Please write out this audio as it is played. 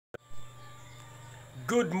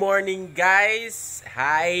Good morning, guys.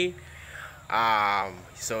 Hi.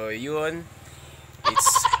 So yun,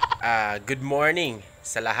 it's good morning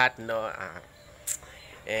sa lahat, no.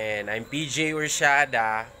 And I'm PJ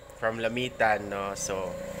Urshada from Lamitan, no.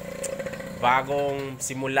 So bagong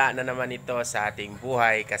simula na naman ito sa ating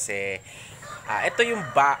buhay kasi ito yung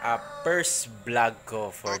first vlog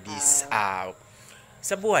ko for this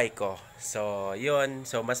sa buhay ko. So yun,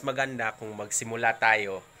 so mas maganda kung magsimula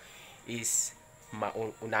tayo is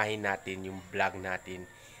maunahin natin yung vlog natin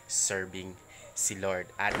serving si Lord.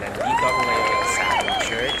 At nandito ako ngayon sa aming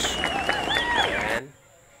church. Ayan.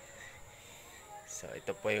 So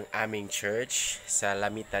ito po yung aming church sa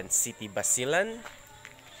Lamitan City, Basilan.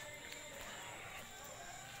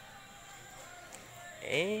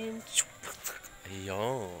 And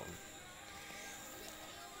ayun.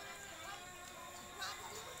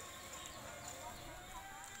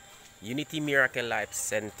 Unity Miracle Life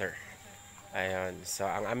Center. Ayun. So,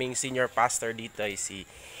 ang aming senior pastor dito ay si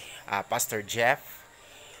Pastor Jeff.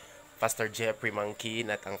 Pastor Jeffrey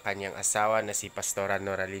Mangkin at ang kanyang asawa na si Pastora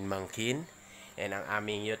Noraline Mangkin. And ang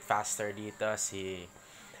aming youth pastor dito si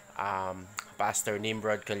Pastor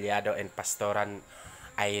Nimrod Collado and Pastoran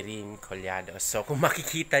Irene Collado. So, kung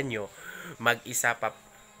makikita nyo, mag-isa pa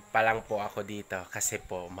lang po ako dito kasi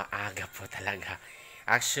po maaga po talaga.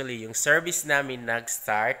 Actually, yung service namin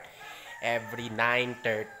nag-start every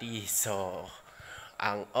 9:30. So,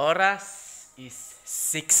 ang oras is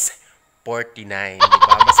 6:49.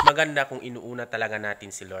 Diba? Mas maganda kung inuuna talaga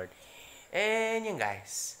natin si Lord. And yun,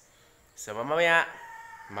 guys. So, mamaya,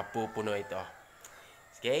 mapupuno ito.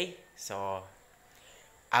 Okay? So,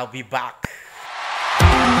 I'll be back.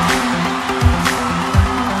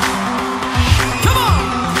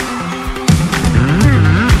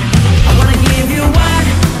 I wanna give you what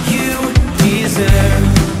you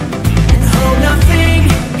deserve. Nothing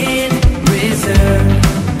in reserve.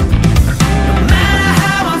 No matter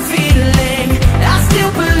how I'm feeling, I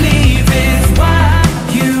still believe it's what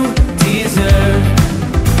you deserve.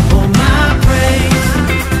 All my praise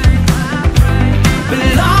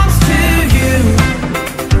belongs to you.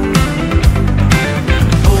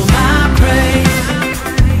 All my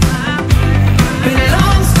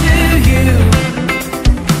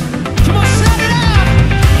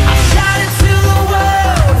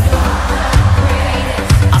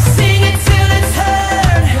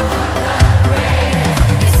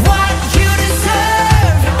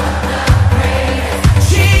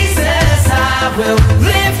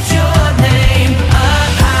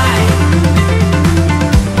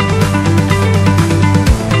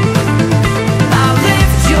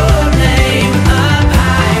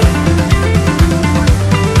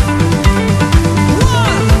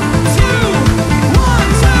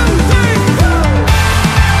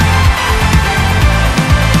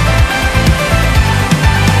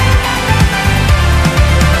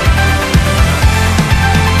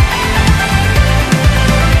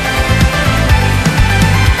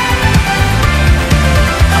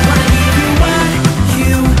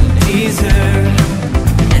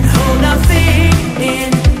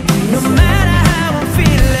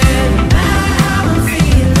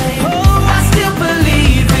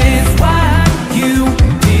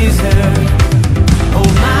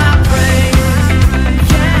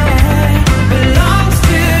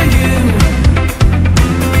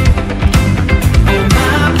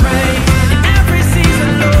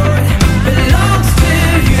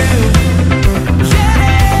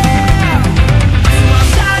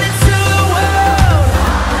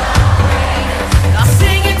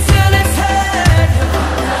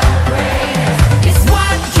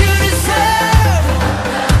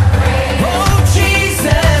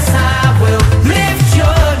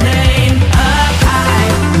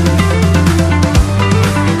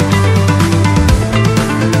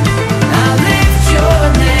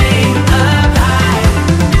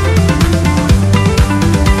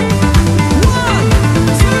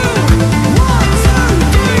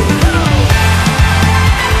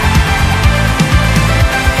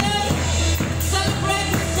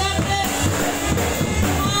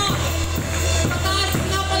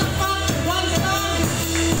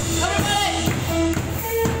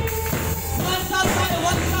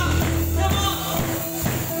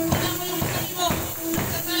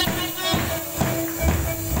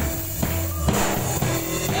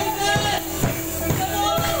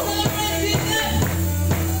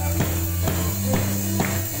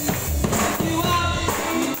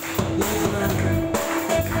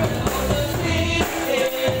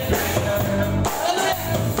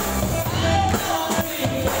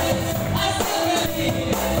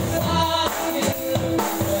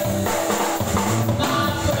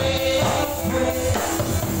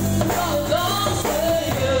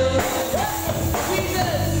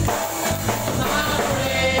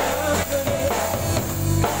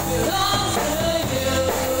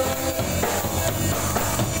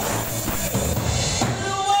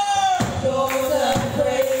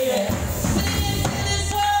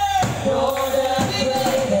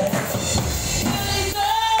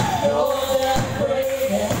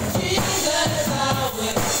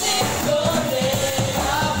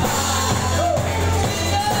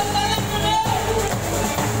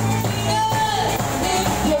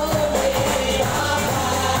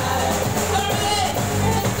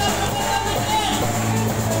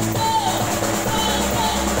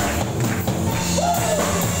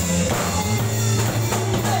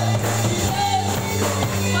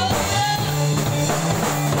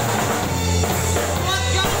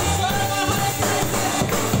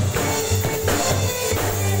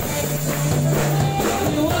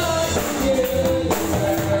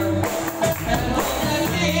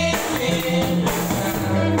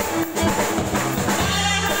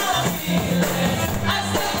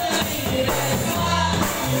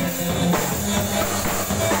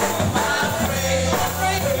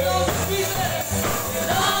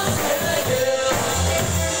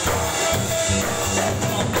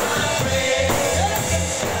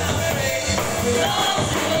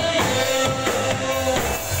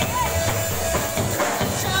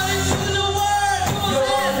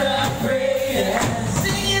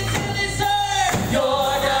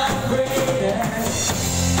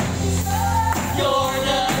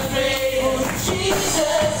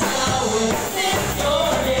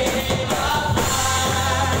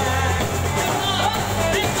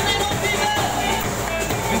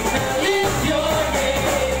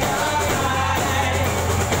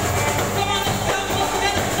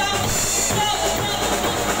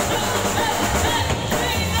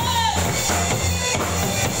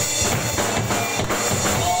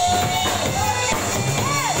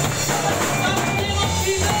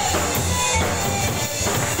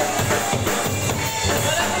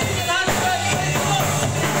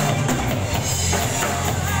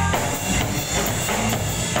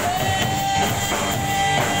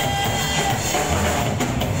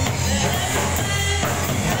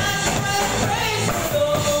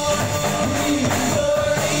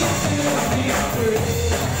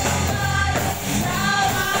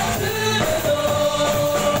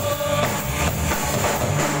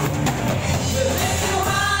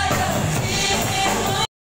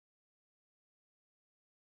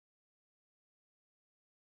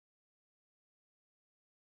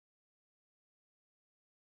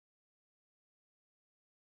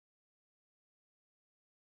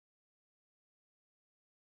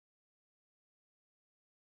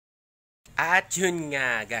At yun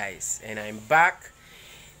nga guys, and I'm back.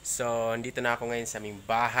 So, andito na ako ngayon sa aming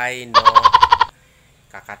bahay, no.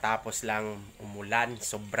 Kakatapos lang umulan,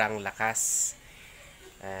 sobrang lakas.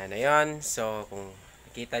 Ayun, so kung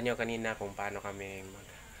nakita nyo kanina kung paano kami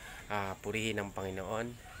purihin ng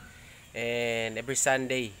Panginoon. And every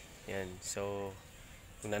Sunday, yan. So,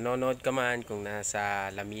 kung nanonood ka man, kung nasa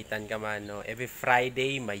Lamitan ka man, no, every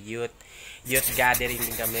Friday may youth gathering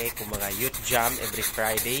din kami, kung mga youth jam every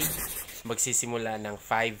Friday. Magsisimula ng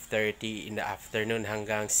 5:30 in the afternoon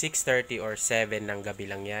hanggang 6:30 or 7 ng gabi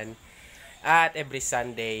lang yan. At every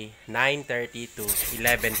Sunday, 9:30 to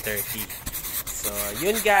 11:30. So,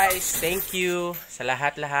 yun guys. Thank you sa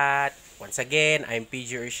lahat-lahat. Once again, I'm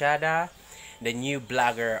PJ Urshada, the new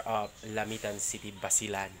blogger of Lamitan City,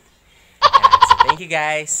 Basilan. So, thank you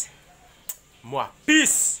guys. Mwah.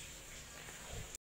 Peace!